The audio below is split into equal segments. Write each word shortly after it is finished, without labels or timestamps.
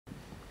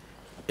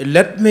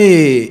Let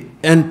me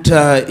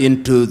enter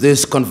into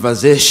this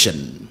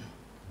conversation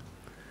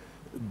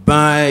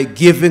by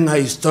giving a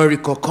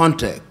historical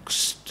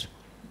context.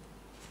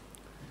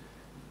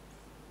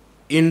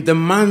 In the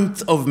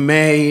month of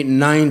May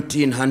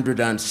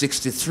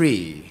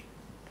 1963,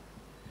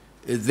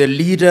 the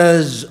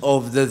leaders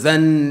of the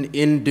then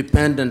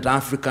independent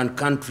African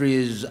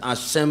countries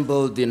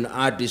assembled in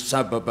Addis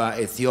Ababa,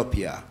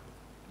 Ethiopia.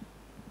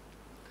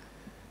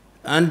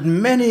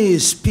 And many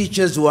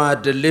speeches were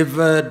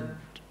delivered,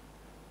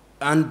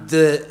 and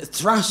the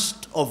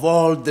thrust of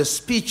all the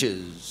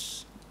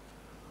speeches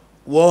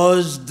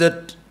was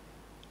that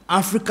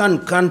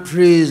African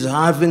countries,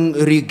 having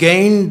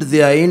regained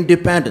their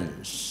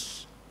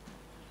independence,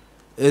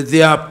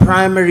 their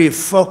primary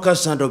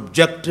focus and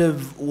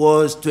objective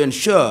was to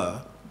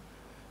ensure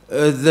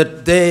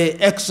that they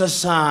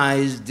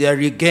exercised their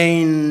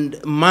regained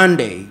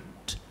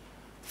mandate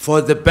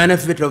for the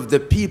benefit of the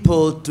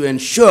people, to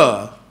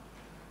ensure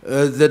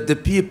that the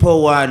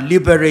people were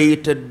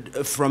liberated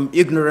from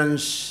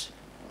ignorance,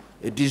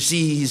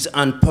 disease,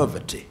 and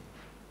poverty.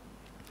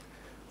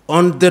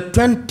 On the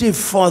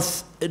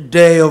 24th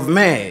day of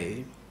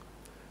May,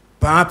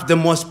 perhaps the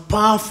most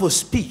powerful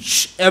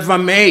speech ever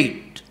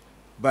made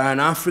by an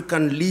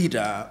African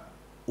leader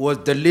was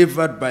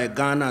delivered by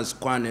Ghana's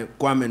Kwame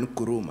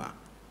Nkrumah.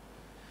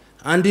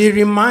 And he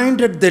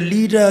reminded the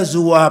leaders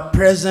who were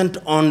present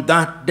on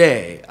that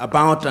day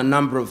about a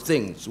number of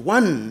things.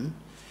 One,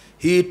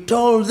 he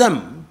told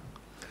them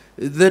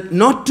that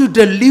not to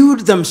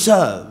delude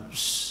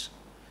themselves,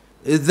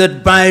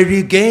 that by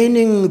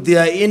regaining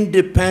their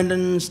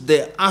independence,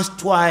 the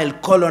erstwhile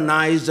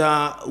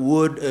colonizer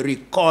would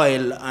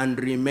recoil and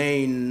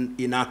remain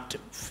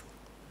inactive.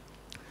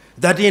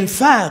 That in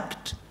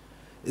fact,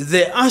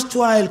 the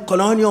erstwhile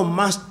colonial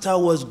master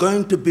was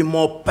going to be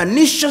more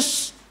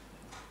pernicious,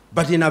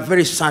 but in a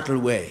very subtle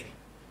way.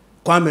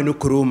 Kwame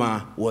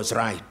Nkrumah was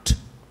right.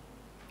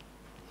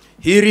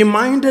 He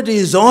reminded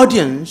his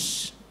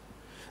audience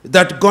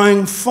that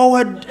going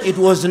forward it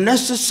was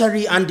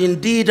necessary and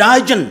indeed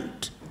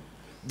urgent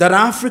that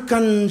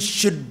Africans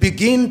should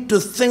begin to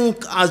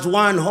think as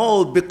one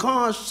whole,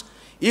 because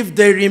if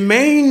they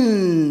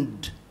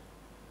remained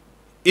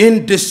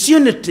in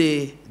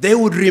disunity, they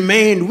would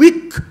remain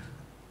weak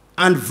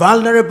and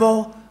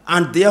vulnerable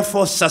and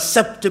therefore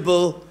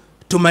susceptible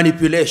to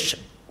manipulation.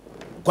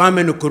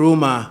 Kwame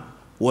Nkrumah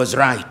was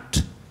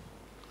right.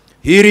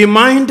 He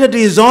reminded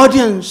his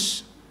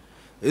audience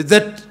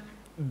that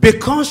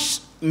because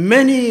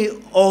many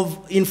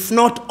of, if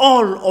not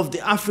all, of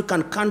the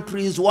African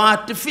countries were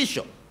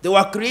artificial, they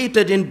were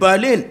created in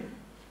Berlin,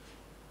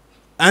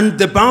 and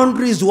the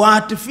boundaries were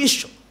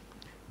artificial.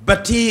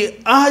 But he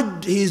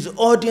urged his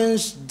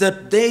audience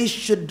that they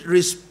should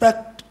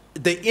respect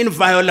the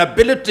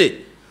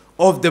inviolability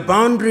of the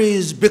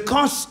boundaries,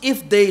 because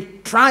if they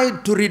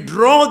tried to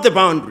redraw the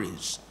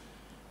boundaries,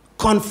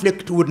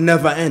 conflict would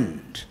never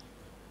end.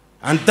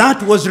 And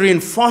that was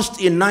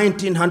reinforced in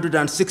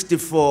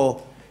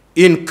 1964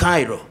 in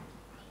Cairo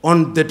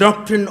on the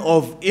doctrine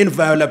of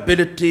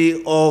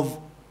inviolability of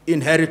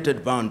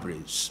inherited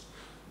boundaries.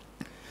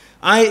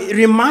 I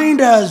remind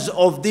us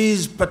of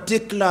this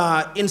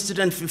particular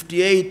incident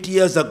 58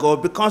 years ago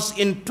because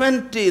in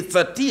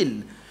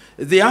 2013,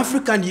 the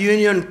African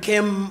Union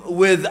came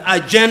with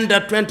Agenda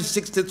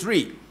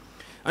 2063.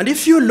 And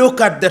if you look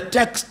at the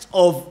text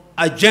of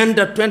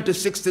Agenda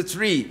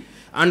 2063,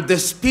 and the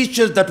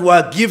speeches that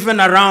were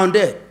given around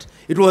it,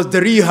 it was the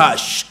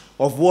rehash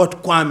of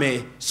what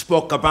Kwame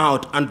spoke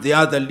about and the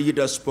other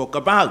leaders spoke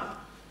about.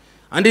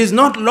 And it's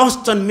not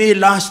lost on me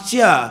last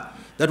year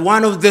that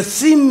one of the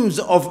themes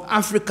of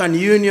African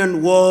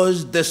Union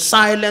was the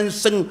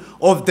silencing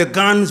of the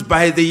guns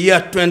by the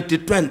year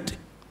 2020.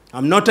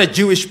 I'm not a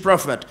Jewish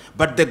prophet,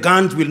 but the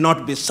guns will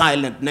not be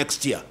silent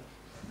next year.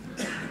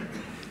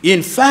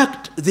 In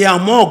fact, there are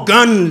more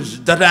guns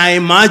that are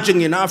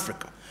emerging in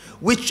Africa,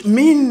 which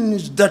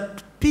means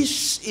that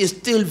peace is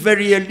still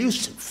very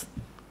elusive.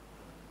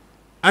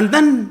 And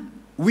then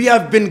we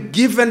have been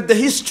given the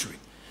history.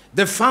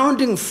 The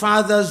founding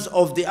fathers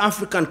of the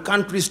African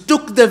countries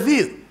took the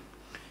view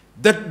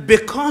that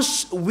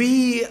because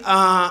we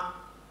are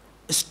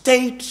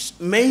states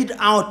made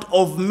out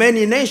of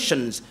many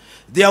nations,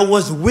 there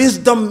was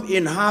wisdom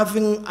in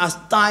having a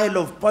style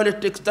of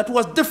politics that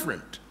was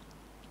different.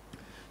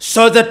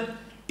 So that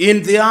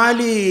in the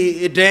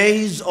early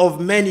days of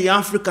many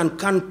African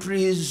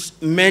countries,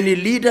 many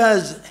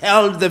leaders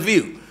held the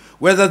view.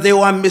 Whether they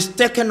were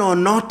mistaken or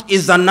not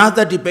is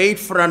another debate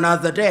for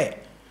another day.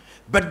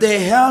 But they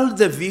held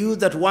the view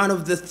that one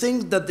of the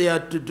things that they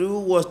had to do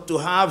was to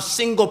have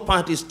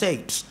single-party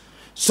states,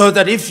 so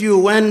that if you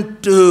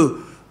went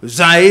to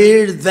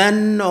Zaire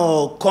then,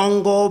 or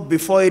Congo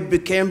before it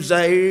became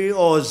Zaire,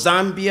 or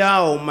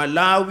Zambia, or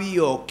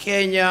Malawi, or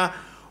Kenya,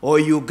 or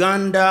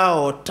Uganda,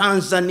 or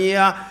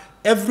Tanzania,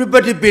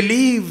 everybody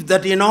believed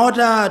that in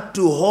order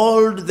to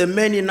hold the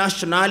many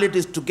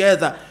nationalities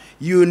together,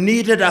 you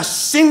needed a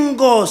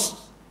single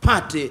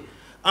party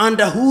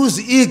under whose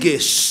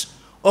aegis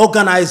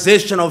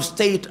organization of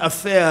state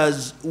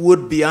affairs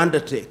would be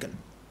undertaken.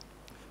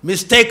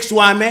 Mistakes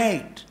were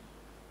made.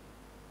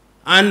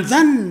 And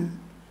then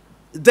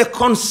the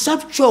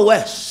conceptual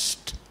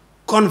West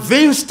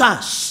convinced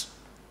us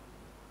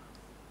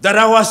that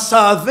our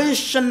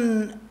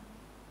salvation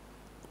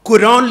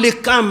could only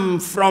come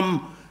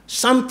from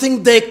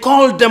something they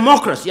call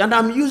democracy. And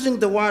I'm using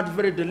the word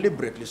very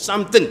deliberately,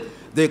 something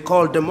they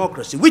call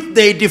democracy, which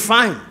they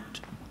defined.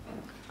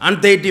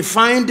 And they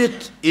defined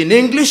it in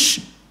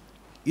English,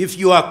 if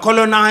you are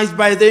colonized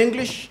by the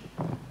English.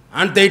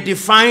 And they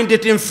defined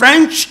it in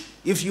French,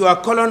 if you are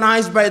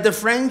colonized by the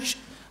French.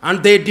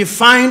 And they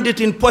defined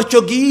it in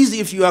Portuguese,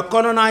 if you are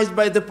colonized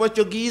by the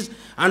Portuguese.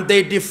 And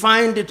they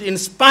defined it in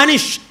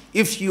Spanish,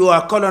 if you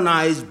are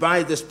colonized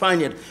by the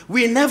Spaniard.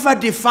 We never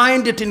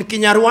defined it in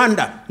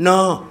Kinyarwanda.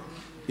 No.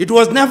 It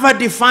was never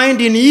defined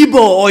in Igbo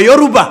or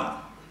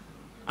Yoruba.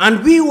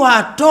 And we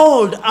were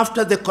told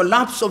after the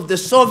collapse of the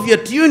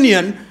Soviet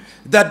Union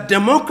that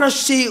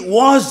democracy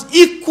was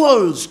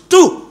equals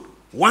to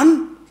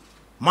 1,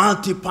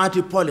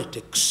 multi-party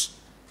politics,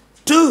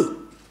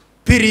 2,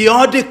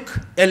 periodic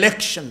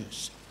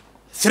elections,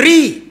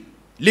 3,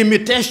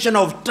 limitation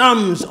of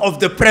terms of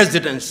the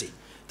presidency.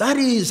 That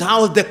is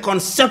how the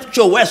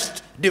conceptual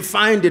West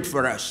defined it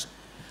for us.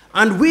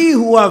 And we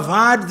who have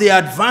had the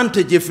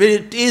advantage, if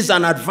it is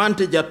an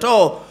advantage at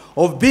all,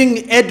 of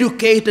being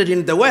educated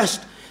in the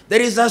West,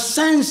 there is a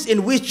sense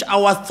in which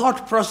our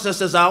thought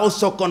processes are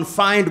also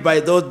confined by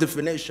those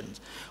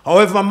definitions.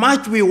 However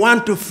much we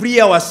want to free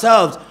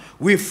ourselves,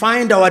 we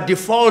find our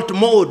default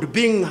mode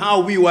being how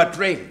we were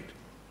trained.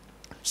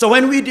 So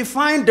when we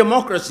define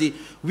democracy,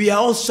 we are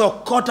also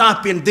caught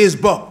up in this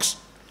box.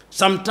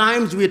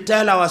 Sometimes we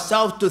tell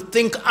ourselves to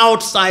think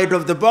outside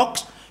of the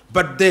box,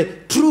 but the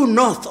true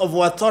north of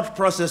our thought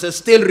processes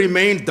still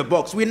remains the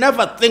box. We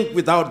never think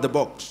without the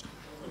box.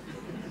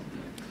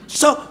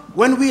 So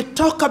when we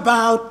talk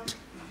about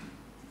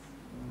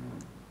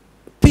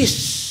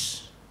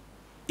peace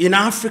in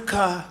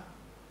Africa,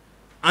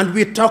 and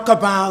we talk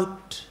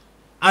about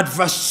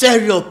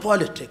adversarial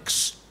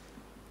politics,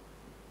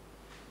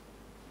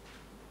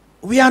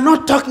 we are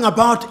not talking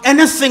about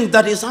anything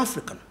that is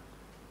African.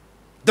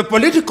 The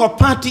political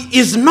party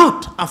is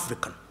not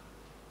African.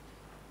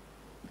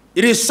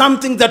 It is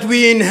something that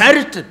we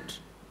inherited.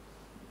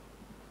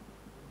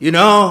 You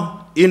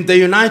know, in the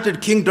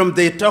United Kingdom,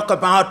 they talk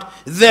about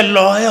the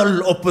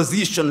loyal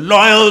opposition,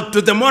 loyal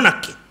to the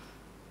monarchy.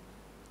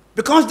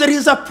 Because there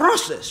is a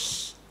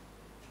process.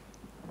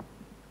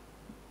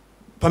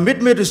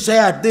 Permit me to say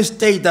at this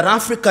stage that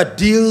Africa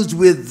deals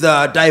with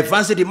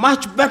diversity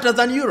much better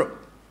than Europe.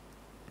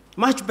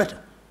 Much better.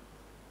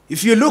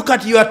 If you look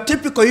at your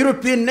typical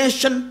European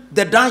nation,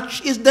 the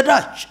Dutch is the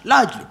Dutch,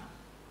 largely.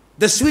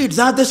 The Swedes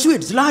are the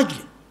Swedes,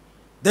 largely.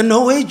 The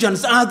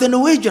Norwegians are the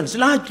Norwegians,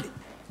 largely.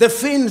 The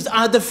Finns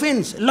are the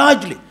Finns,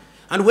 largely.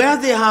 And where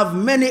they have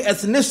many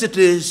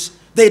ethnicities,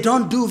 they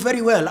don't do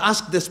very well.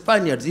 Ask the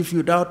Spaniards if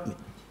you doubt me.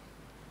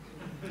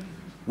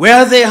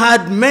 Where they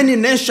had many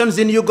nations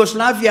in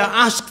Yugoslavia,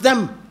 ask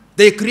them.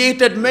 They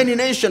created many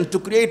nations to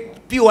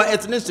create pure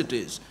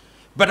ethnicities.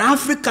 But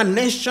African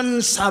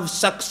nations have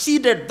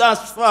succeeded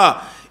thus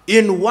far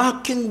in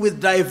working with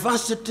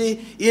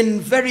diversity in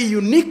very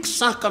unique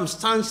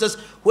circumstances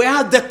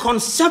where the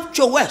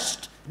conceptual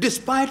West,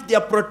 despite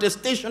their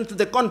protestation to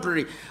the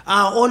contrary,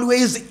 are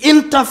always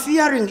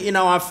interfering in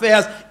our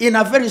affairs in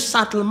a very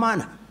subtle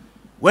manner.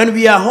 When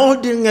we are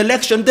holding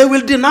election, they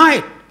will deny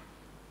it.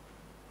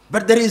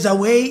 But there is a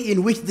way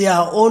in which they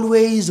are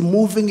always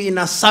moving in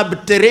a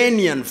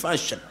subterranean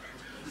fashion.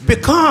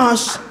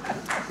 Because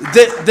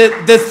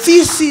the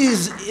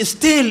thesis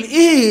still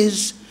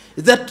is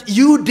that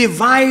you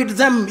divide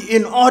them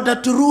in order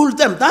to rule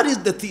them. That is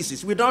the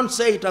thesis. We don't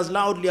say it as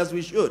loudly as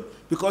we should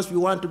because we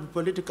want to be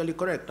politically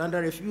correct, and I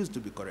refuse to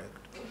be correct.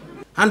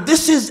 And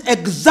this is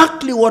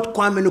exactly what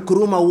Kwame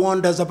Nkrumah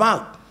warned us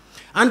about.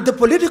 And the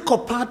political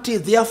party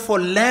therefore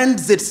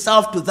lends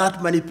itself to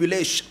that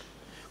manipulation.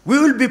 We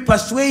will be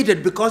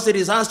persuaded, because it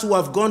is us who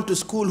have gone to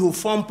school who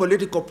form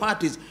political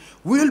parties,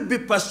 we will be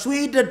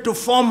persuaded to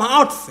form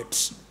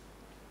outfits.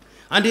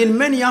 And in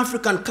many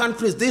African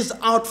countries, these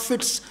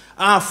outfits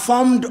are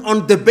formed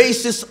on the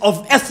basis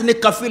of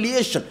ethnic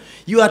affiliation.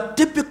 Your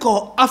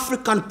typical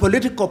African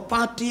political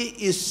party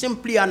is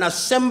simply an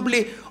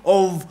assembly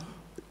of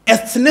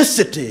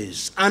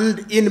ethnicities.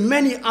 And in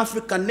many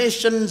African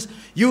nations,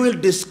 you will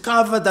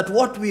discover that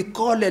what we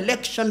call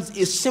elections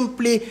is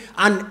simply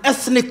an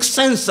ethnic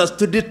census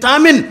to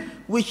determine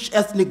which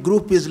ethnic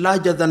group is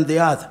larger than the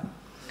other.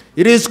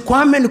 It is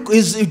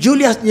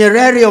Julius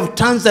Nyerere of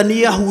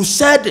Tanzania who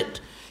said it.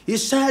 He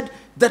said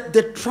that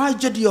the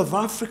tragedy of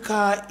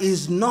Africa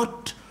is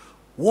not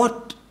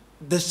what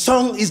the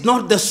song is,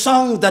 not the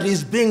song that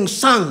is being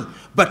sung,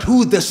 but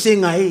who the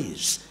singer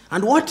is.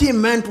 And what he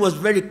meant was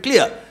very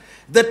clear,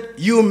 that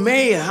you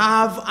may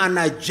have an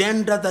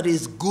agenda that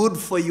is good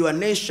for your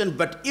nation,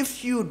 but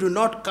if you do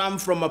not come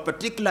from a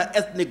particular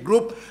ethnic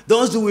group,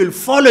 those who will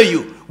follow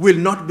you will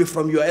not be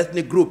from your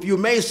ethnic group. You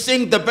may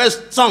sing the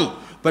best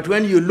song, But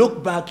when you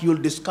look back, you'll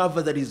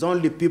discover that it's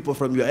only people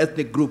from your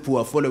ethnic group who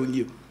are following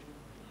you.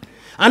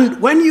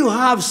 And when you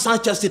have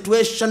such a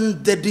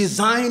situation, the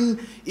design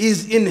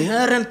is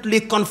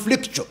inherently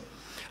conflictual.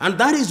 And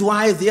that is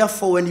why,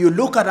 therefore, when you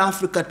look at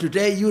Africa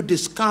today, you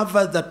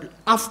discover that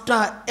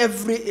after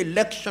every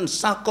election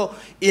cycle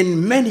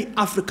in many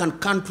African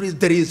countries,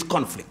 there is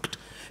conflict.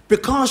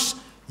 Because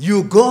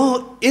you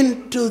go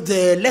into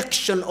the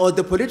election, or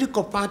the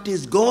political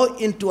parties go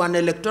into an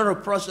electoral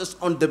process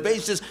on the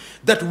basis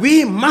that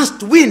we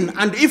must win,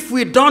 and if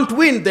we don't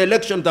win, the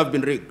elections have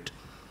been rigged.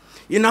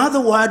 In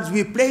other words,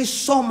 we place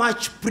so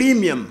much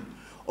premium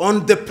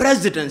on the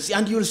presidency,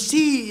 and you'll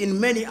see in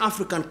many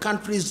African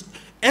countries,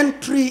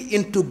 entry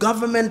into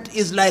government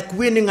is like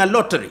winning a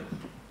lottery.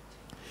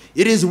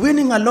 It is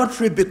winning a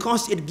lottery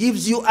because it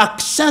gives you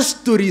access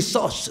to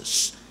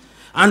resources.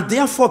 And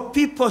therefore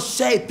people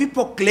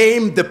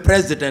claim the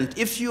president.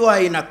 If you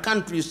are in a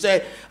country, you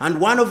say, and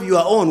one of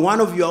your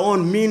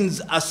own means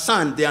a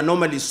son, they are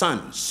normally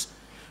sons.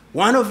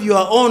 One of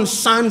your own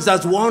sons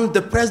has won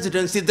the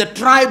presidency. The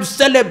tribe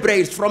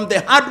celebrates, from the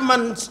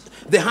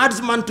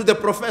herdsman to the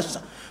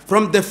professor,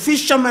 from the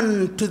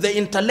fisherman to the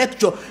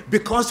intellectual,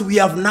 because we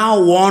have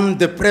now won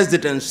the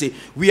presidency.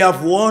 We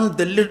have won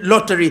the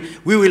lottery.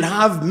 We will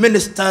have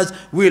ministers.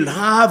 We'll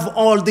have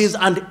all this,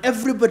 and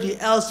everybody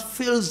else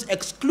feels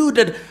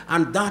excluded,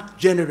 and that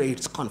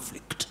generates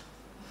conflict.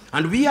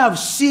 And we have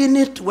seen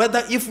it,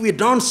 whether if we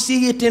don't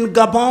see it in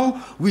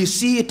Gabon, we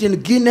see it in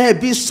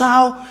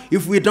Guinea-Bissau.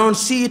 If we don't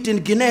see it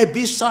in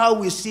Guinea-Bissau,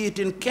 we see it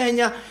in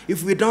Kenya.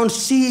 If we don't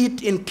see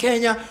it in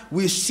Kenya,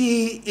 we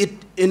see it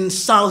in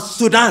South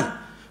Sudan.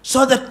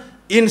 So that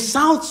in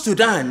South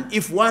Sudan,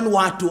 if one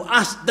were to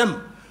ask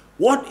them,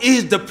 what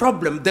is the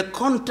problem? The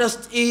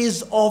contest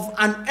is of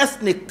an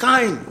ethnic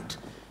kind.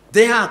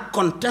 They are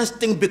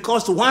contesting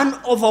because one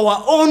of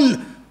our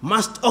own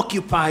must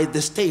occupy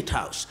the state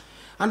house.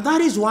 And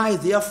that is why,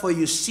 therefore,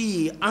 you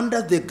see,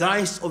 under the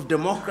guise of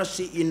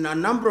democracy in a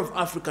number of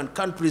African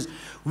countries,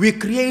 we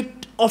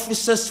create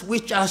offices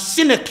which are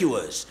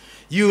sinecures.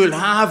 You will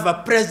have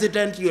a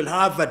president, you'll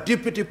have a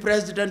deputy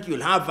president,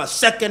 you'll have a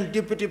second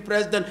deputy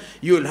president,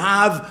 you'll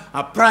have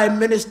a prime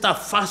minister,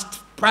 first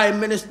prime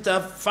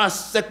minister,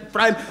 first second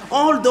prime,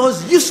 all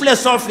those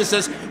useless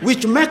offices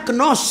which make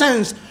no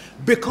sense,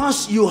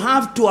 because you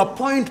have to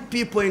appoint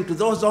people into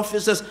those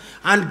offices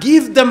and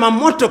give them a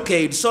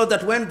motorcade so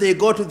that when they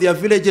go to their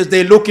villages,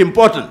 they look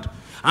important.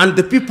 And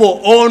the people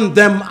own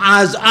them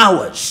as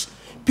ours.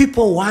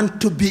 People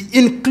want to be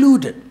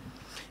included.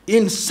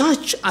 In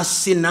such a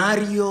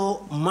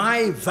scenario,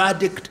 my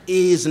verdict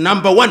is,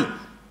 number one,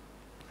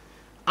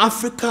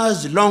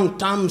 Africa's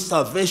long-term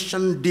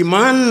salvation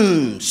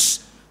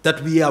demands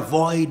that we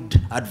avoid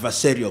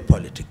adversarial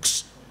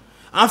politics.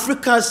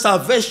 Africa's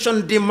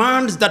salvation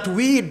demands that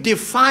we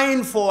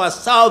define for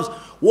ourselves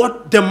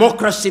what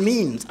democracy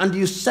means. And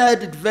you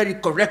said it very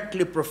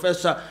correctly,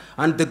 Professor,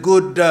 and the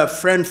good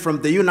friend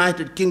from the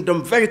United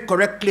Kingdom, very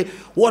correctly.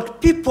 What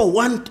people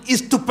want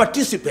is to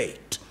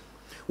participate.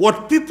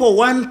 What people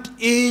want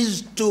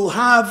is to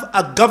have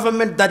a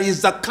government that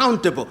is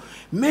accountable.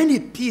 Many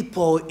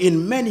people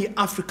in many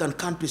African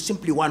countries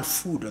simply want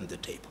food on the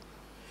table.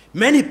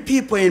 Many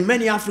people in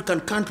many African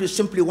countries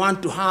simply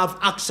want to have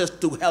access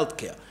to health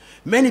care.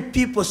 Many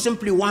people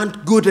simply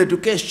want good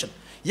education.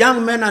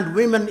 Young men and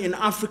women in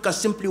Africa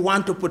simply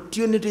want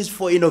opportunities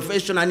for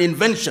innovation and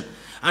invention.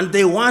 And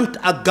they want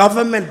a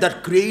government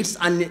that creates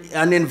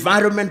an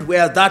environment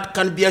where that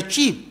can be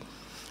achieved.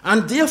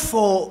 And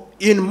therefore,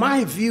 in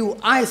my view,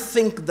 I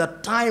think the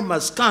time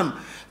has come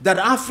that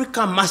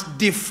Africa must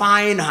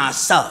define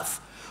herself.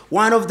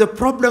 One of the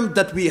problems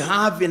that we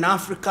have in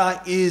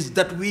Africa is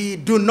that we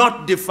do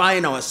not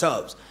define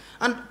ourselves.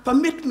 And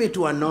permit me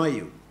to annoy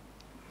you.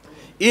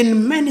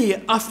 In many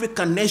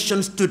African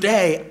nations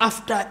today,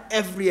 after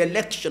every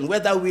election,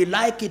 whether we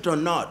like it or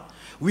not,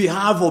 we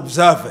have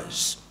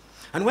observers.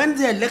 And when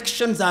the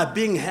elections are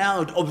being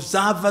held,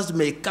 observers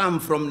may come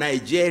from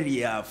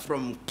Nigeria,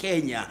 from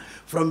Kenya,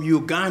 from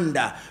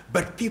Uganda,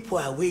 but people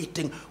are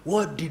waiting.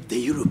 What did the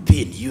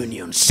European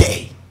Union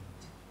say?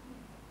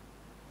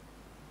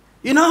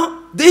 You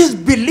know, this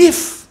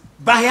belief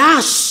by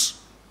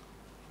us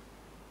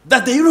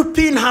that the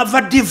Europeans have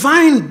a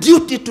divine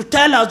duty to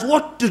tell us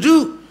what to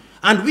do,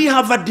 and we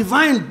have a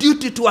divine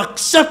duty to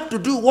accept to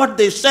do what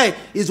they say,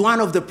 is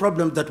one of the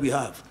problems that we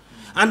have.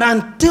 And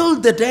until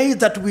the day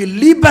that we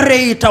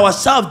liberate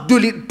ourselves to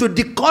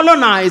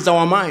decolonize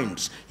our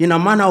minds, in a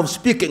manner of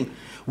speaking,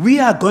 we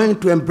are going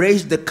to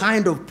embrace the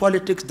kind of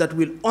politics that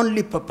will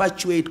only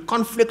perpetuate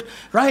conflict.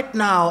 Right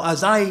now,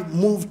 as I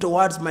move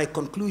towards my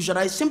conclusion,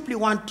 I simply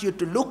want you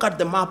to look at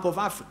the map of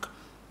Africa.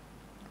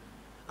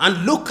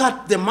 And look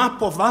at the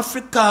map of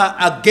Africa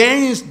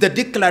against the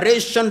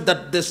declaration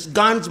that the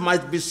guns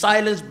might be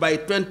silenced by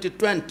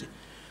 2020.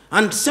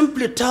 And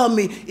simply tell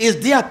me,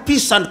 is there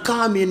peace and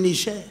calm in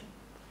Niger?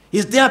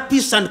 Is there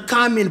peace and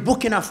calm in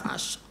Burkina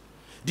Faso?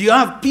 Do you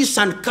have peace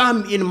and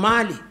calm in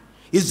Mali?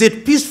 Is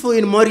it peaceful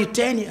in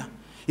Mauritania?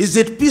 Is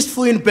it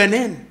peaceful in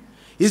Benin?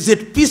 Is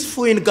it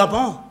peaceful in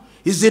Gabon?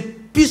 Is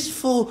it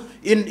peaceful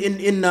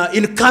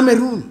in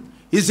Cameroon?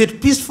 Is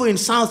it peaceful in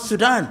South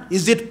Sudan?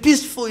 Is it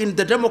peaceful in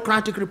the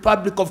Democratic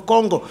Republic of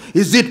Congo?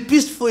 Is it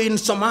peaceful in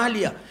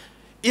Somalia?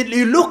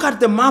 You look at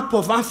the map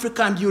of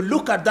Africa and you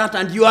look at that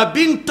and you are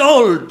being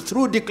told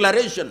through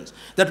declarations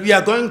that we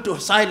are going to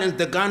silence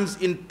the guns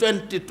in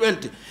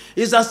 2020.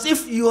 It's as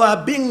if you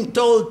are being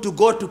told to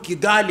go to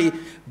Kigali,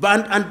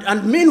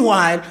 and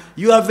meanwhile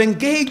you have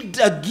engaged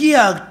a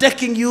gear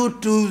taking you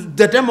to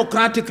the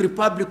Democratic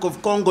Republic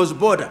of Congo's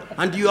border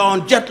and you are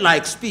on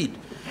jet-like speed.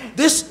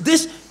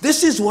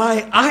 This is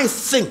why I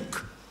think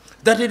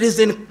that it is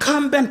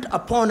incumbent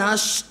upon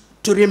us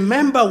to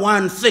remember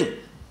one thing,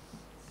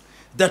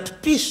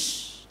 that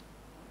peace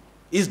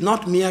is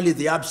not merely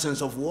the absence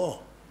of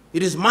war.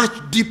 It is much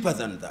deeper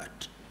than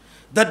that.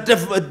 That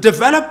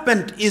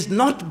development is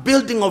not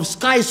building of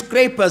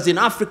skyscrapers in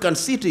African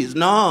cities,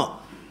 no.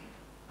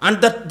 And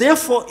that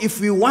therefore,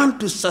 if we want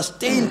to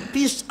sustain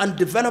peace and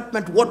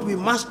development, what we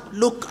must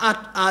look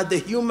at are the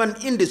human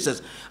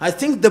indices. I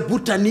think the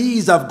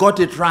Bhutanese have got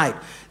it right.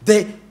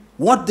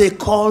 What they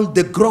call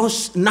the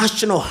gross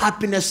national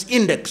happiness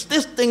index.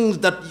 These things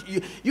that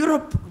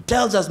Europe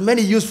tells us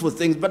many useful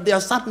things, but there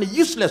are certainly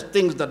useless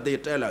things that they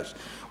tell us.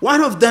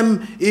 One of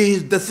them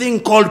is the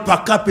thing called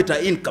per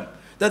capita income,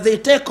 that they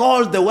take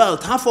all the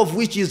wealth, half of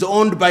which is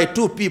owned by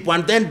 2 people,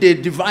 and then they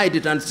divide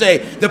it and say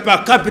the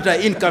per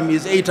capita income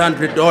is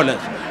 $800.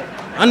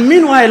 And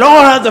meanwhile,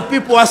 all other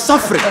people are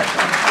suffering.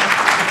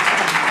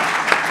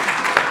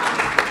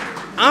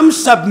 I'm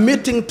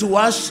submitting to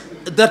us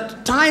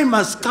that time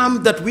has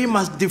come that we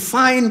must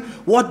define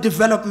what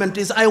development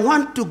is. I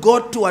want to go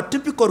to a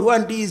typical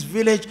Rwandese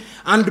village,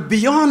 and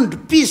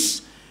beyond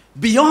peace,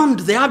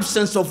 beyond the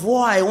absence of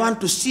war, I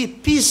want to see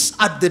peace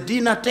at the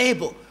dinner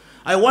table.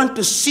 I want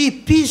to see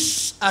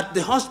peace at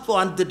the hospital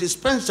and the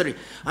dispensary.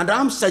 And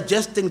I'm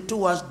suggesting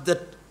to us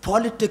that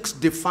politics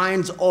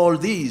defines all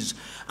these.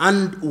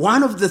 And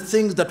one of the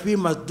things that we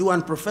must do,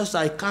 and Professor,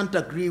 I can't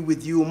agree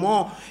with you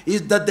more,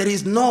 is that there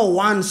is no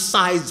one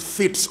size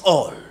fits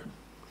all.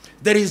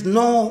 There is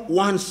no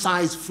one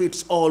size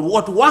fits all.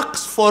 What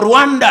works for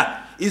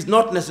Rwanda is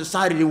not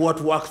necessarily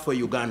what works for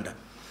Uganda.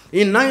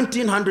 In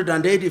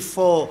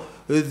 1984,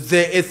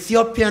 the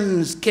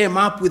Ethiopians came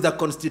up with a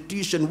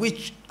constitution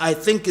which I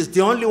think is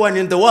the only one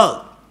in the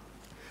world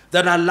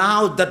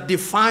that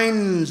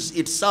defines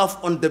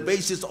itself on the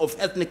basis of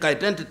ethnic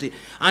identity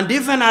and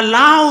even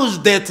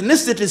allows the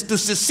ethnicities to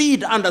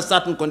secede under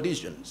certain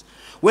conditions.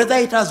 Whether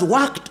it has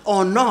worked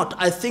or not,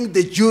 I think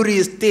the jury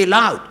is still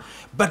out.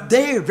 But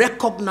they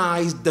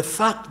recognize the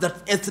fact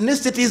that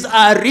ethnicities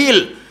are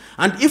real.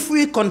 And if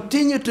we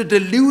continue to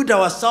delude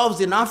ourselves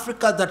in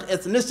Africa that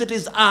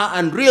ethnicities are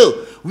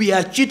unreal, we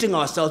are cheating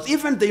ourselves.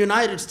 Even the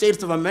United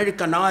States of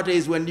America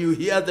nowadays, when you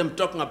hear them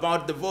talking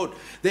about the vote,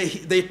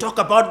 they talk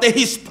about the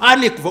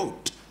Hispanic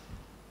vote.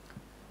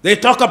 They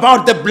talk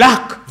about the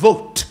black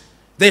vote.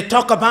 They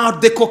talk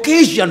about the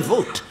Caucasian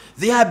vote.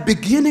 They are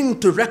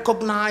beginning to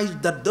recognize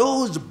that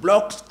those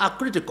blocks are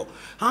critical.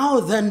 How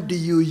then do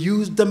you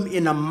use them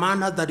in a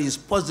manner that is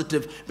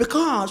positive?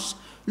 Because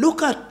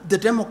look at the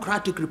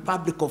Democratic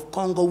Republic of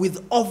Congo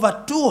with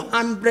over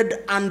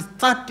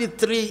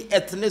 233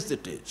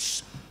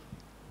 ethnicities.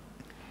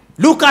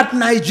 Look at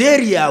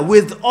Nigeria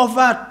with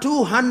over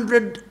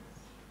 200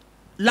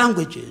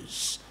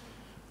 languages.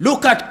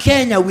 Look at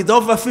Kenya with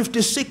over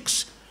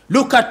 56.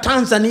 Look at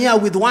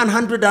Tanzania with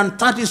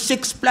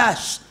 136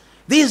 plus.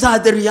 These are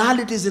the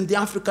realities in the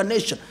African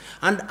nation.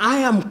 And I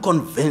am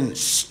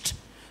convinced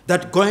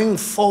that going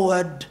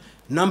forward,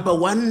 number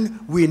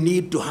one, we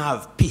need to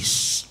have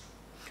peace.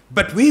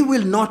 But we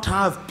will not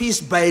have peace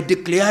by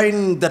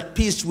declaring that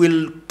peace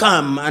will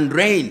come and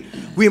reign.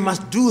 We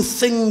must do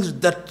things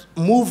that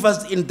move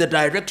us in the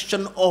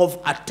direction of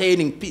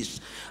attaining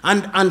peace.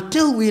 And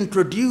until we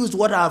introduce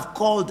what I've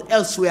called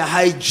elsewhere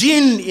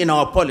hygiene in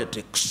our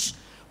politics,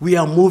 we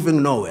are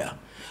moving nowhere.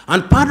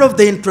 And part of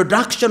the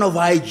introduction of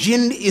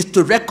hygiene is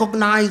to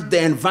recognize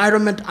the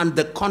environment and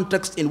the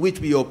context in which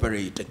we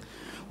operate.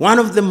 One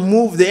of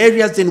the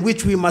areas in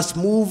which we must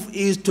move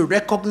is to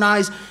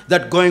recognize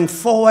that going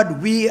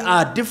forward, we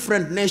are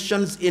different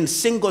nations in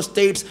single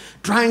states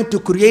trying to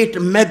create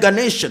mega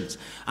nations.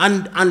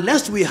 And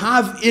unless we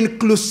have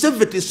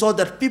inclusivity so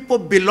that people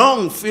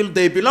feel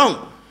they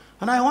belong.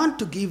 And I want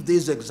to give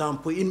this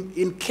example.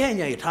 In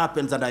Kenya, it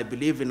happens, and I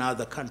believe in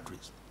other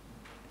countries.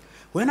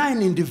 When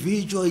an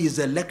individual is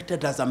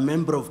elected as a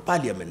member of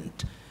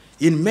parliament,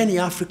 in many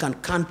African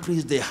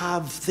countries, they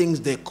have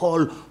things they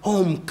call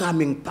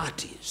homecoming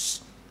parties.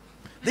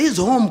 These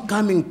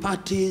homecoming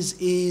parties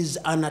is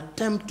an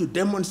attempt to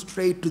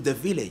demonstrate to the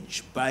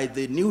village by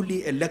the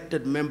newly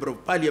elected member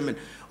of parliament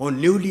or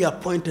newly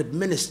appointed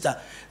minister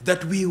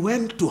that we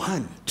went to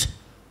hunt.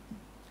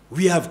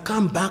 We have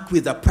come back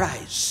with a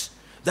prize.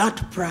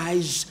 That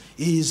prize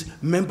is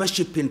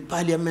membership in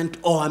parliament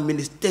or a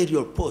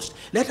ministerial post.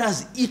 Let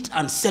us eat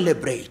and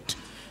celebrate.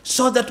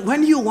 So that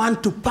when you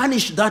want to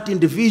punish that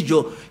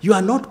individual, you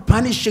are not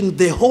punishing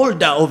the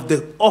holder of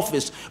the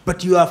office,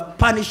 but you are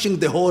punishing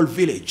the whole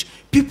village.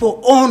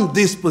 People own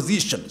these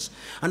positions.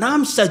 And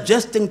I'm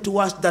suggesting to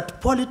us that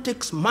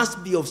politics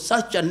must be of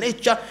such a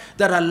nature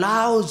that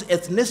allows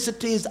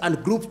ethnicities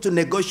and groups to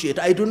negotiate.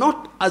 I do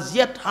not as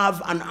yet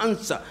have an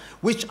answer,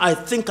 which I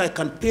think I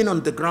can pin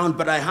on the ground,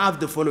 but I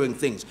have the following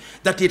things: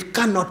 that it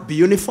cannot be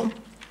uniform,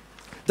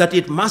 that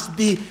it must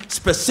be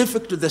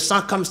specific to the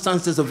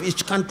circumstances of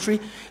each country,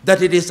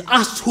 that it is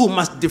us who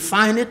must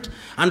define it,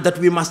 and that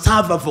we must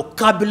have a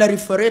vocabulary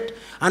for it,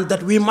 and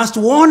that we must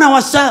warn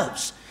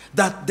ourselves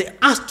that the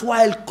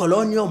erstwhile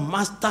colonial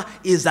master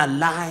is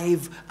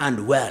alive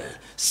and well,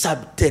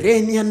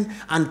 subterranean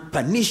and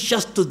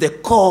pernicious to the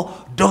core.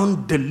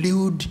 Don't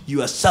delude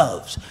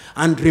yourselves.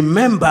 And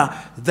remember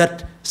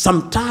that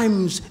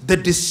sometimes the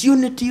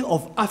disunity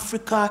of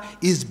Africa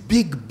is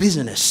big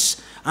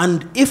business.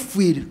 And if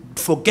we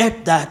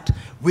forget that,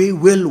 we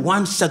will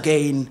once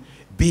again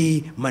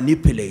be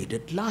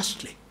manipulated.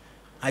 Lastly,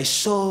 I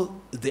saw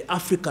the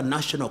African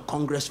National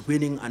Congress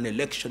winning an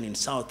election in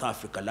South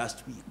Africa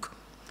last week.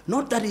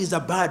 Not that it's a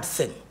bad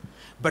thing,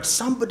 but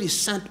somebody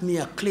sent me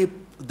a clip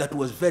that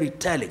was very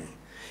telling.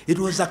 It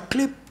was a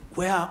clip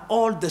where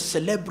all the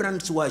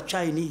celebrants were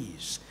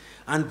Chinese,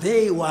 and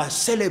they were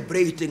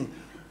celebrating,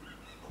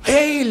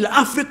 "Hail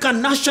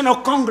African National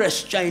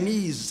Congress,"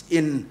 Chinese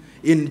in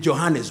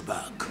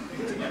Johannesburg.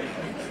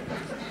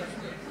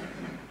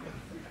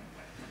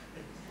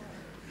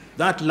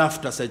 That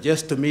laughter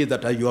suggests to me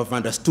that you have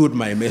understood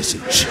my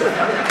message.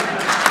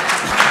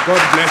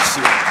 God bless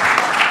you.